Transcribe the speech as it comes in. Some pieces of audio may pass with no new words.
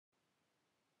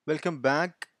Welcome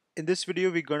back. In this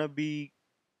video, we're going to be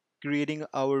creating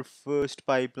our first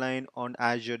pipeline on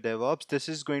Azure DevOps. This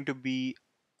is going to be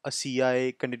a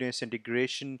CI continuous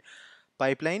integration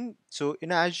pipeline. So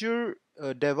in Azure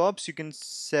DevOps, you can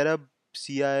set up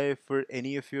CI for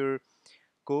any of your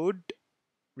code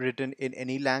written in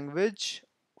any language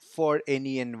for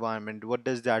any environment. What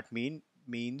does that mean?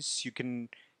 Means you can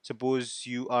suppose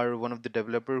you are one of the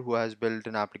developer who has built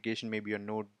an application, maybe on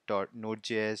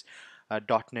Node.js,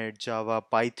 .NET, Java,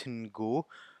 Python, Go.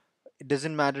 It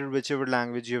doesn't matter whichever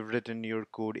language you've written your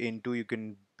code into, you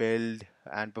can build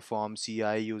and perform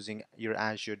CI using your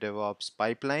Azure DevOps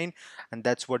pipeline, and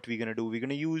that's what we're gonna do. We're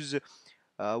gonna use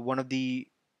one of the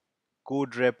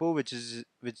code repo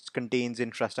which contains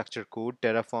infrastructure code.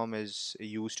 Terraform is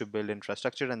used to build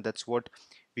infrastructure, and that's what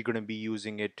we're going to be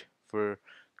using it for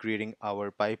creating our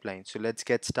pipeline. So let's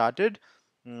get started.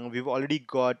 We've already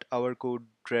got our code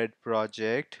red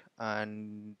project,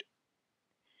 and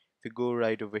if you go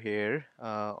right over here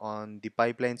on the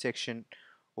pipeline section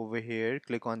over here,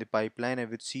 click on the pipeline, I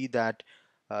would see that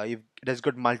it has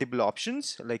got multiple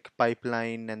options like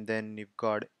pipeline, and then you've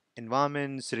got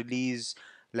environments, release,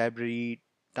 library,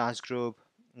 task group,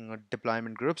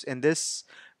 deployment groups. In this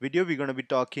video, we're going to be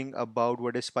talking about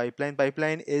what is pipeline.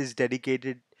 Pipeline is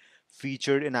dedicated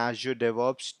featured in Azure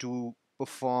DevOps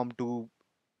to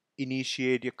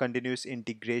initiate your continuous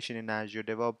integration in Azure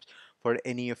DevOps for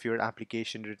any of your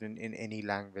application written in any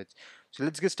language. So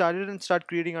let's get started and start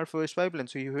creating our first pipeline.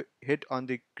 So you hit on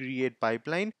the create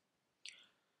pipeline.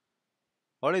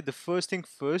 All right, the first thing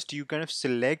first, you kind of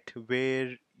select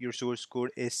where your source code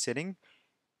is sitting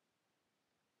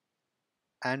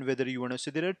and whether you want to. So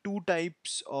there are two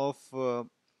types of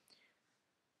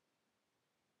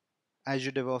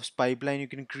Azure DevOps pipeline you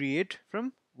can create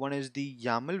from. One is the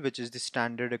YAML, which is the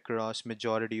standard across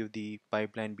majority of the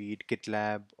pipeline, be it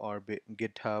GitLab or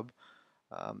GitHub.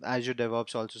 Azure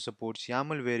DevOps also supports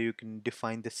YAML, where you can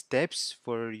define the steps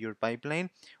for your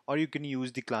pipeline, or you can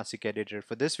use the classic editor.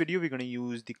 For this video, we're going to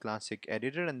use the classic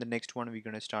editor, and the next one we're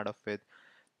going to start off with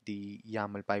the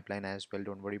YAML pipeline as well.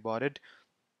 Don't worry about it.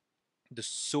 The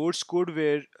source code,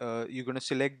 where you're going to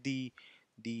select the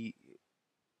the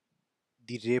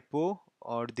repo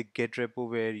or the get repo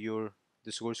where your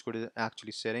the source code is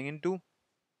actually setting into.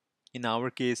 In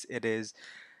our case, it is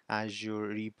Azure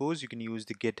repos. You can use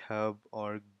the GitHub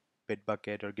or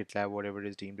Bitbucket or GitLab, whatever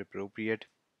is deemed appropriate.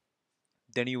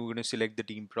 Then you're going to select the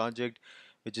team project,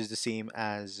 which is the same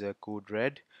as code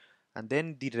red. And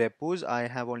then the repos, I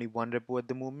have only one repo at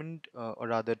the moment, or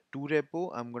rather two repo.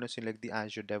 I'm going to select the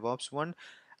Azure DevOps one.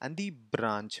 And the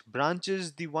branch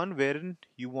is the one wherein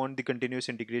you want the continuous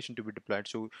integration to be deployed.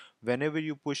 So whenever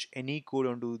you push any code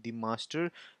onto the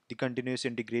master, the continuous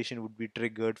integration would be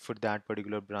triggered for that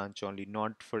particular branch only,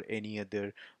 not for any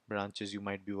other branches you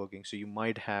might be working. So you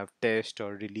might have test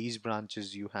or release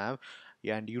branches you have,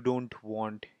 and you don't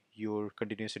want your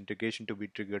continuous integration to be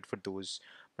triggered for those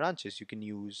branches. You can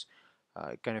use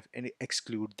kind of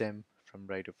exclude them from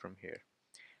right up from here.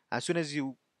 As soon as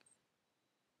you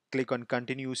click on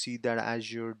continue, see that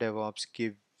Azure DevOps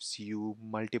gives you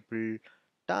multiple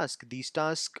tasks. These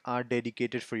tasks are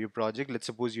dedicated for your project. Let's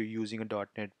suppose you're using a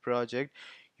 .NET project,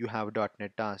 you have a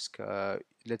 .NET task.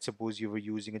 Let's suppose you were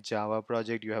using a Java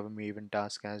project, you have a Maven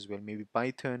task as well. Maybe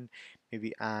Python,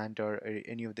 maybe Ant, or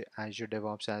any of the Azure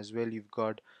DevOps as well. You've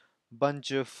got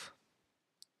bunch of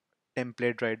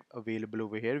template right available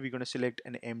over here. We're going to select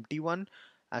an empty one.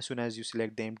 As soon as you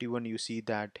select the empty one, you see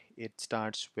that it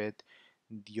starts with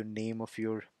your name of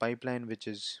your pipeline, which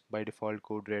is by default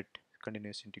code red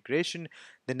continuous integration.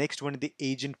 The next one, the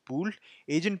agent pool.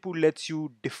 Agent pool lets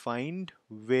you define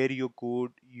where your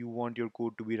code you want your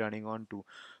code to be running onto.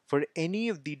 For any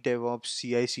of the DevOps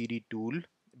CI/CD tool,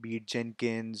 be it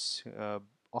Jenkins,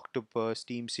 Octopus,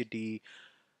 TeamCity,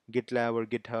 GitLab or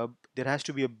GitHub, there has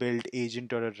to be a build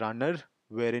agent or a runner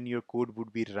wherein your code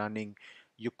would be running.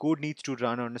 Your code needs to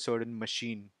run on a certain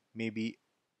machine. Maybe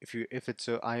if it's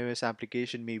a iOS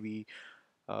application, maybe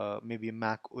a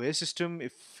Mac OS system.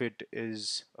 If it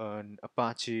is an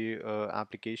Apache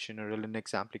application or a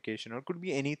Linux application, or it could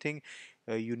be anything,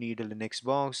 you need a Linux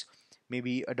box.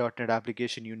 Maybe a .NET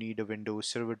application, you need a Windows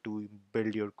server to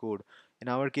build your code. In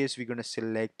our case, we're going to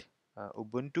select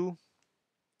Ubuntu,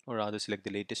 or rather select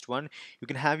the latest one. You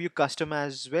can have your custom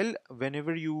as well.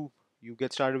 Whenever you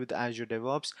get started with Azure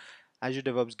DevOps, Azure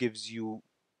DevOps gives you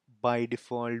by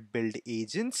default build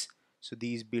agents. So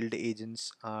these build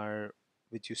agents are,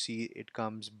 which you see, it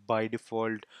comes by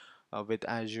default with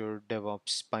Azure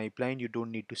DevOps pipeline. You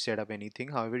don't need to set up anything.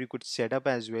 However, you could set up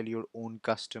as well your own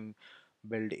custom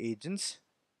build agents.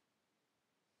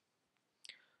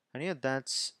 And yeah,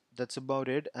 that's that's about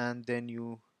it. And then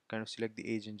you kind of select the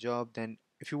age and job. Then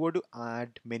if you were to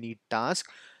add many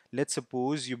tasks, let's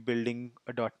suppose you're building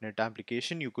a .NET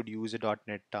application, you could use a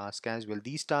 .NET task as well.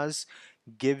 These tasks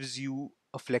gives you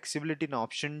a flexibility and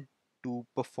option to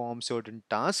perform certain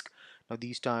tasks. Now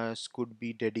these tasks could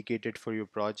be dedicated for your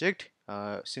project.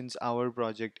 Since our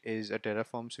project is a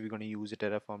Terraform, so we're going to use a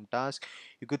Terraform task.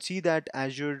 You could see that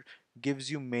Azure gives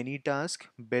you many tasks.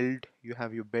 Build, you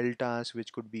have your build task,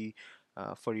 which could be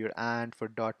for your Ant,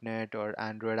 for .NET or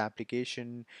Android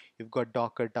application. You've got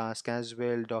Docker task as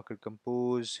well, Docker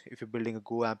Compose. If you're building a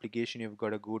Go application, you've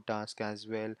got a Go task as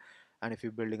well. And if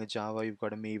you're building a Java, you've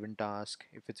got a Maven task.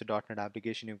 If it's a .NET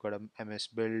application, you've got a MS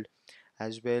Build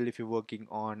as well. If you're working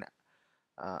on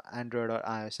Android or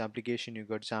iOS application, you've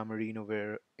got Xamarin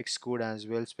over Xcode as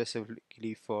well,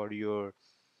 specifically for your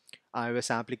iOS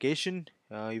application.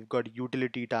 You've got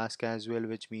utility task as well,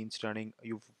 which means running.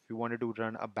 If you wanted to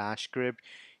run a bash script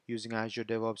using Azure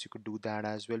DevOps, you could do that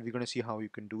as well. We're going to see how you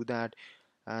can do that.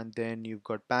 And then you've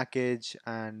got package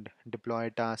and deploy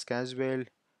task as well.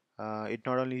 It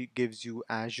not only gives you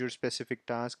Azure specific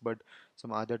task, but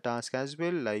some other task as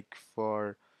well, like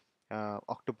for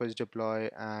Octopus deploy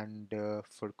and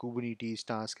for Kubernetes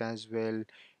task as well.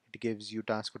 It gives you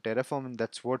task for Terraform, and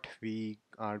that's what we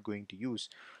are going to use.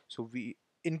 So we,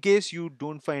 in case you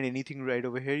don't find anything right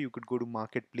over here, you could go to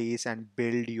marketplace and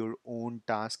build your own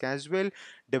task as well.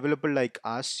 Developer like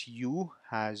us, you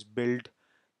has built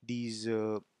these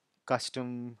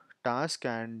custom task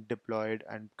and deployed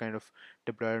and kind of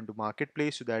deployed into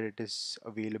marketplace so that it is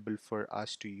available for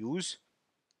us to use.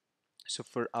 So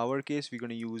for our case, we're going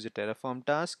to use a Terraform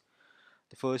task.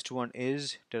 The first one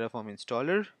is Terraform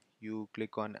installer. You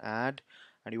click on add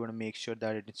and you want to make sure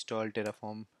that it installed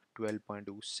Terraform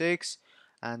 12.26,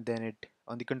 and then it,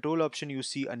 on the control option, you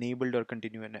see enabled or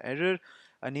continue an error.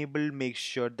 Enabled makes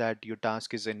sure that your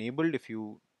task is enabled. If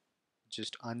you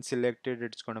just unselect it,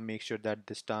 it's going to make sure that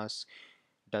this task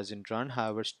doesn't run,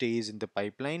 however stays in the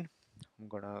pipeline. I'm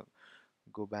gonna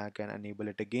go back and enable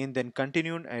it again. Then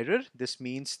continue an error. This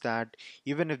means that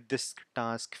even if this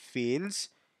task fails,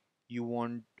 you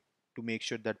want to make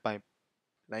sure that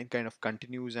pipeline kind of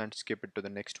continues and skip it to the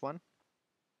next one.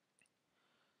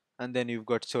 And then you've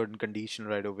got certain condition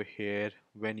right over here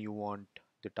when you want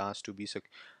the task to be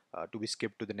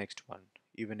skipped to the next one.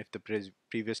 Even if the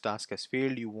previous task has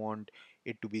failed, you want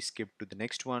it to be skipped to the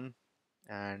next one,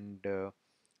 and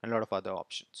a lot of other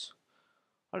options.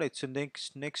 Alright, so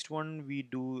next one we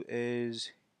do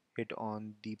is hit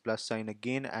on the plus sign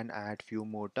again and add few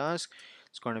more tasks.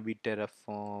 It's going to be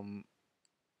Terraform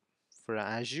for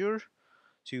Azure.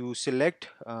 So you select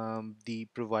the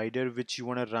provider which you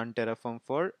want to run Terraform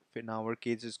for. In our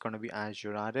case, it's going to be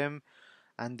Azure RM,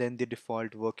 and then the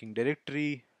default working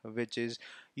directory, which is,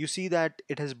 you see that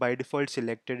it has by default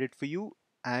selected it for you.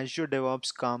 Azure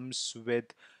DevOps comes with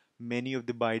many of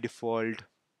the by default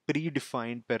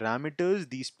predefined parameters.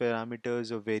 These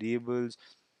parameters or variables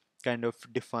kind of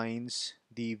defines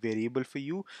the variable for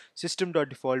you.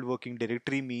 System.default working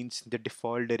directory means the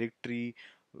default directory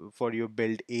for your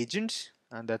build agents,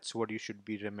 and that's what you should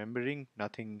be remembering,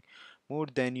 nothing more.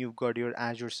 Then you've got your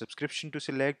Azure subscription to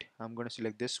select. I'm going to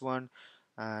select this one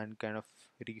and kind of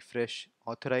refresh,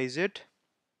 authorize it,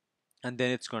 and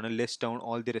then it's going to list down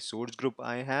all the resource group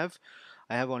I have.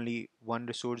 I have only one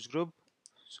resource group,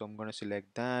 so I'm going to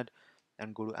select that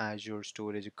and go to Azure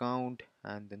storage account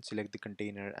and then select the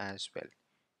container as well.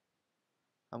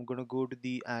 I'm going to go to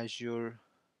the Azure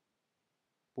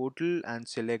portal and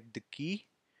select the key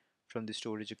from the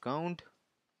storage account.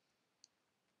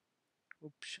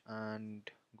 Oops,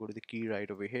 and go to the key right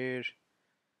over here.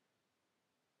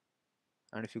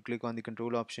 And if you click on the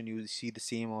control option, you will see the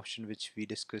same option which we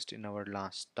discussed in our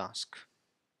last task.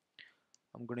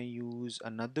 I'm going to use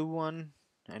another one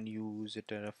and use a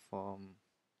Terraform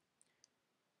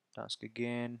task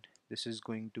again. This is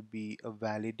going to be a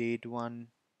validate one,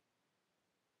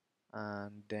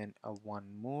 and then a one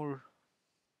more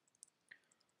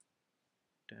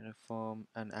Terraform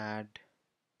and add.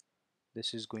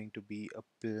 This is going to be a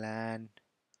plan.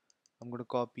 I'm going to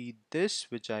copy this,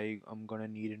 which I'm going to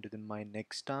need into my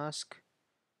next task.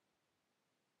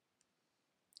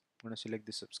 I'm going to select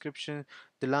the subscription.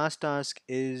 The last task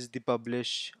is the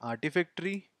publish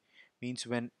Artifactory. Means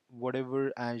when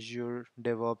whatever Azure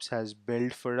DevOps has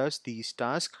built for us, these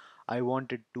tasks, I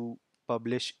wanted to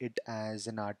publish it as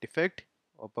an artifact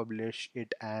or publish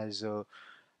it as a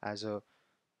as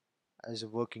a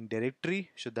working directory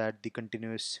so that the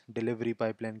continuous delivery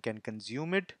pipeline can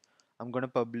consume it. I'm going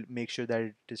to make sure that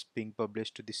it is being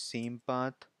published to the same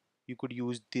path. You could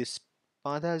use this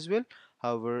path as well.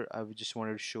 However, I just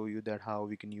wanted to show you that how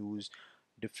we can use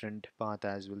different path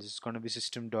as well. This is going to be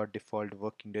system.default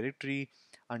working directory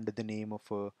under the name of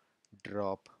a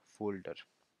drop folder.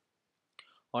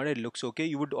 Alright, looks okay.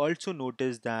 You would also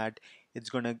notice that it's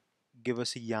gonna give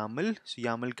us a YAML. So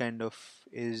YAML kind of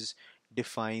is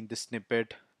define the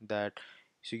snippet that,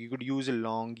 so you could use a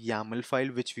long YAML file,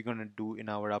 which we're gonna do in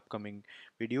our upcoming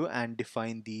video, and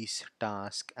define these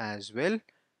tasks as well.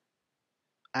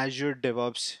 Azure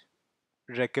DevOps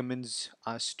recommends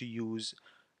us to use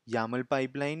YAML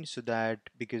pipeline, so that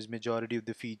because majority of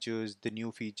the features, the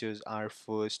new features are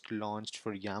first launched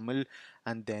for YAML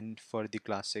and then for the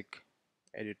classic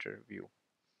editor view.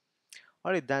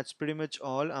 Alright, that's pretty much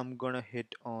all. I'm gonna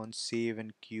hit on save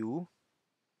and queue.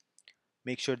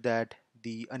 Make sure that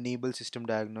the enable system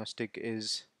diagnostic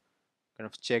is kind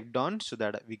of checked on so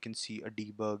that we can see a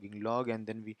debugging log, and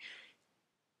then we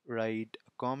write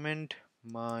a comment,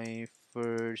 my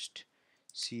first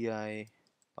CI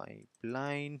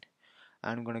pipeline.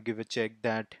 I'm gonna give a check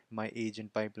that my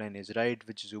agent pipeline is right,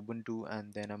 which is Ubuntu,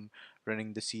 and then I'm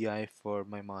running the CI for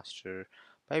my master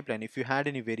pipeline. If you had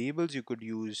any variables, you could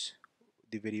use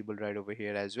the variable right over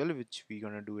here as well, which we're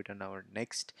gonna do it in our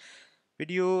next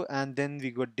video. And then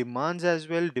we got demands as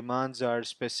well. Demands are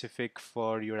specific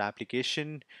for your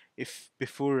application. If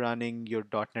before running your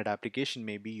 .NET application,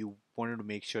 maybe you wanted to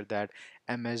make sure that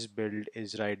MS build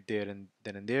is right there and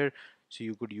then and there, so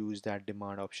you could use that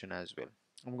demand option as well.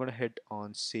 I'm gonna hit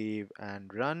on save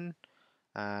and run,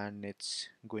 and it's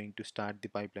going to start the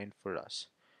pipeline for us.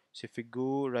 So if we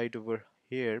go right over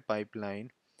here,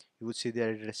 pipeline, you would see that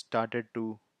it has started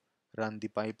to run the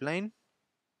pipeline,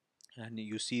 and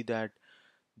you see that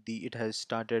it has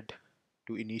started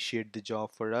to initiate the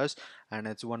job for us, and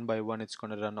it's one by one it's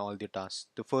going to run all the tasks.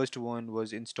 The first one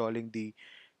was installing the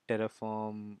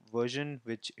Terraform version,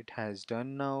 which it has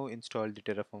done now, installed the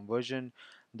Terraform version.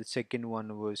 The second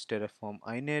one was Terraform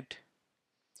init.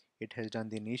 It has done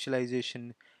the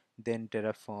initialization, then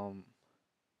Terraform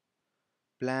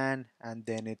plan, and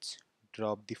then it's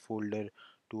dropped the folder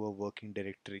to a working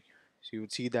directory. So you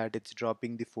would see that it's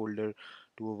dropping the folder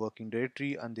to a working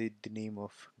directory under the name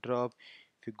of drop.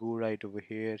 If you go right over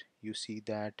here, you see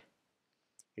that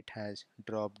it has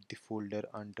dropped the folder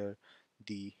under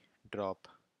the drop.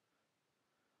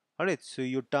 Alright, so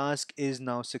your task is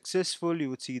now successful. You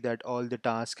would see that all the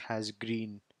task has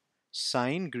green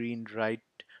sign, green right,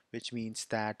 which means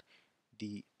that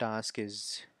the task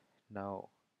is now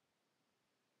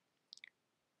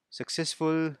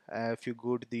successful. If you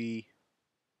go to the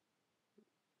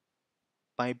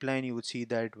pipeline, you would see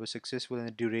that it was successful and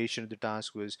the duration of the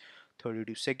task was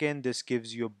 32 seconds. This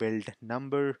gives you a build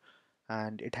number,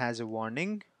 and it has a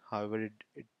warning. However,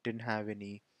 it didn't have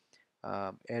any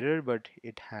error, but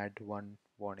it had one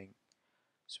warning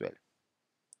as well.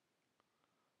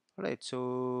 Alright,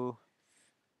 so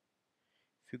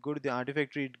if you go to the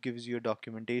Artifactory, it gives you a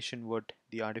documentation what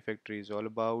the Artifactory is all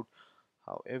about.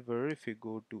 However, if you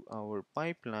go to our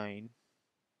pipeline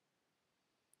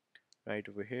right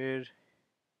over here,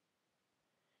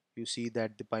 you see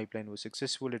that the pipeline was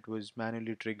successful. It was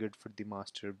manually triggered for the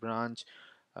master branch.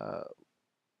 uh,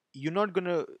 you're not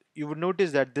gonna you would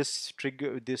notice that this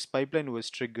pipeline was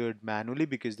triggered manually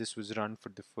because this was run for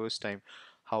the first time.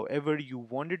 However, you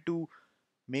wanted to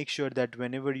make sure that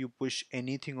whenever you push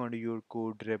anything onto your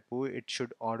code repo, it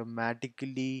should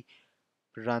automatically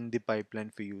run the pipeline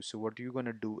for you. So what you're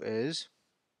gonna do is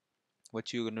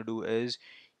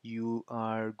you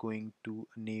are going to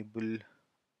enable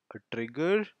a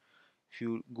trigger. If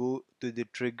you go to the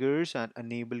triggers and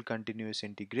enable continuous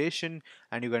integration,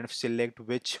 and you kind of select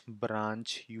which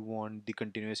branch you want the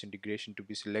continuous integration to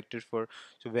be selected for.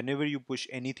 So whenever you push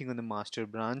anything on the master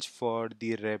branch for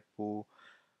the repo,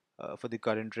 for the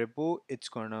current repo, it's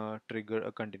gonna trigger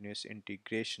a continuous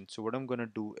integration. So what I'm gonna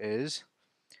do is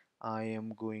I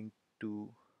am going to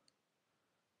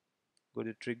go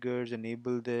to triggers,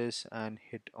 enable this, and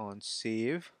hit on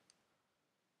save.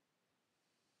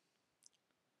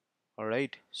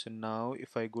 Alright, so now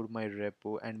if I go to my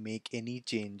repo and make any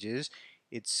changes,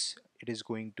 it is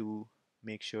going to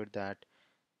make sure that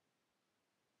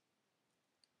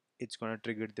it's going to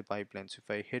trigger the pipeline. So if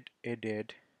I hit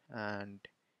edit and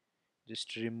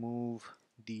just remove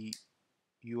the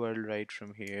URL right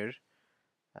from here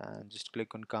and just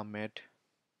click on commit,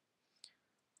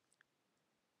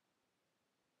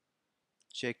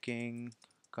 checking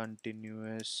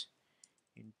continuous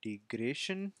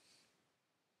integration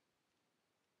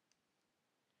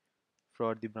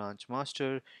for the branch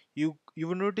master, you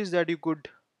will notice that you could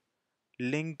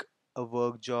link a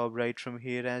work job right from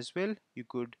here as well. You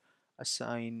could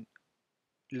assign,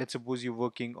 let's suppose you're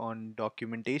working on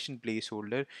documentation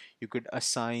placeholder, you could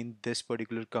assign this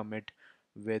particular commit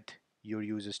with your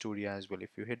user story as well.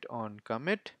 If you hit on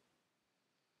commit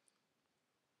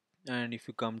and if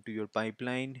you come to your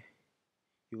pipeline,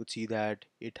 you would see that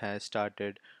it has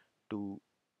to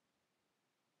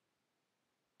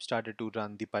started to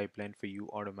run the pipeline for you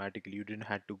automatically. You didn't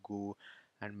have to go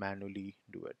and manually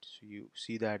do it. So you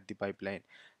see that the pipeline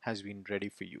has been ready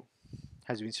for you,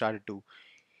 has been started to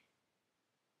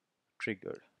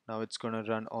trigger. Now it's gonna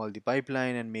run all the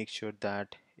pipeline and make sure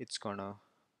that it's gonna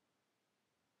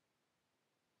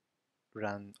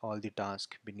run all the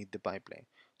tasks beneath the pipeline.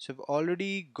 So I've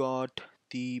already got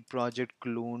the project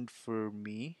cloned for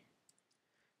me.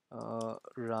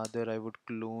 Rather, I would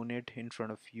clone it in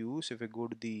front of you. So if I go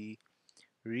to the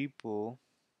repo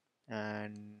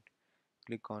and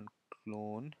click on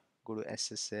clone, go to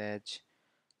SSH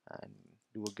and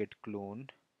do a git clone,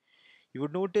 you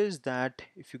would notice that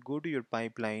if you go to your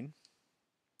pipeline,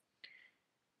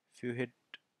 if you hit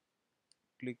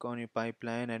click on your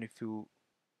pipeline and if you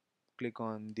click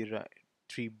on the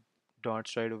three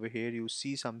dots right over here, you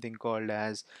see something called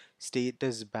as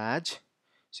status badge.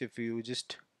 So if you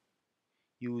just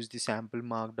use the sample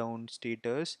markdown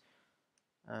status,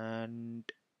 and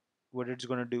what it's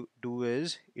going to do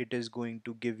is it is going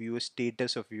to give you a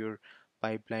status of your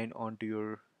pipeline onto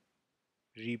your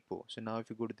repo. So now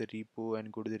if you go to the repo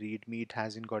and go to the readme, it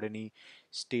hasn't got any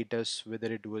status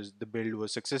whether it was the build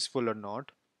was successful or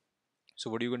not. So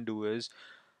what you can do is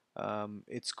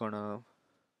it's gonna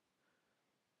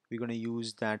we're gonna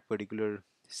use that particular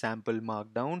sample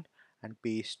markdown and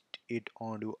paste it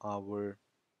onto our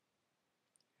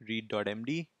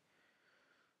read.md.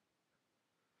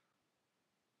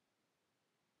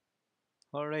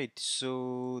 Alright,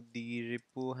 so the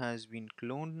repo has been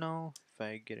cloned now. If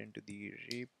I get into the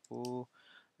repo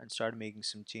and start making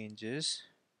some changes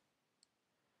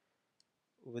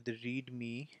over the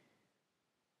readme,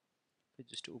 I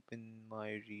just open my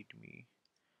readme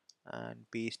and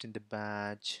paste in the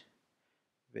badge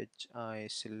which I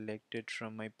selected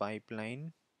from my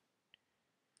pipeline.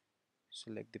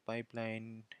 Select the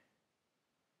pipeline,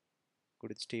 go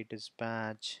to the status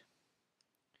badge,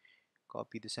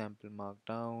 copy the sample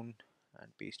markdown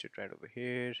and paste it right over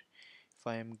here. If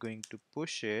I am going to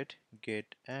push it,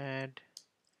 git add,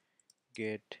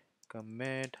 git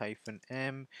commit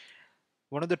 -m.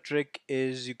 One of the trick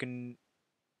is you can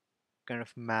kind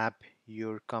of map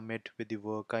your commit with the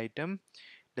work item.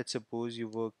 Let's suppose you're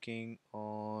working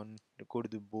on go to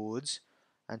the boards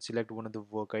and select one of the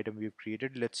work item we've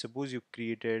created. Let's suppose you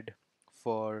created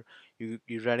for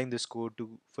you're writing this code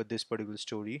to for this particular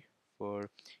story for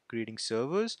creating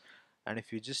servers, and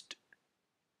if you just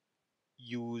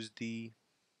use the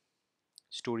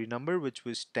story number which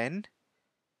was 10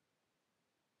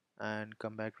 and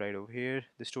come back right over here,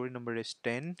 the story number is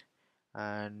 10,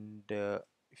 and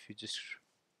if you just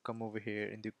come over here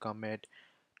in the commit,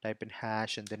 type in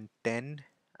hash and then 10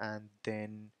 and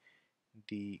then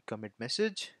the commit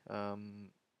message,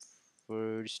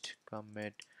 first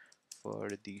commit for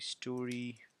the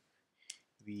story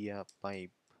via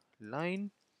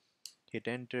pipeline, hit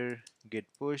enter, git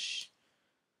push,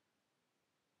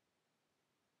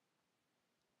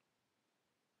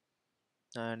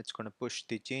 and it's going to push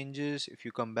the changes. If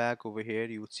you come back over here,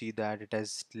 you would see that it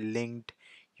has linked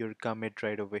your commit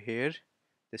right over here,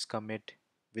 this commit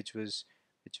which was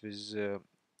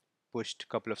pushed a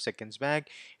couple of seconds back.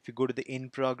 If you go to the in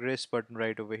progress button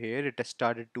right over here, it has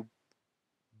started to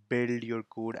build your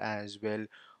code as well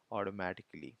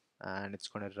automatically, and it's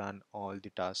going to run all the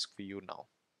tasks for you now.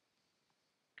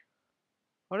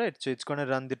 Alright, so it's going to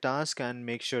run the task and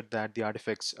make sure that the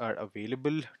artifacts are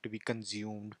available to be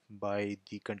consumed by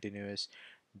the continuous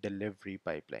delivery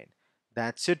pipeline.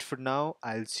 That's it for now.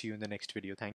 I'll see you in the next video. Thank you.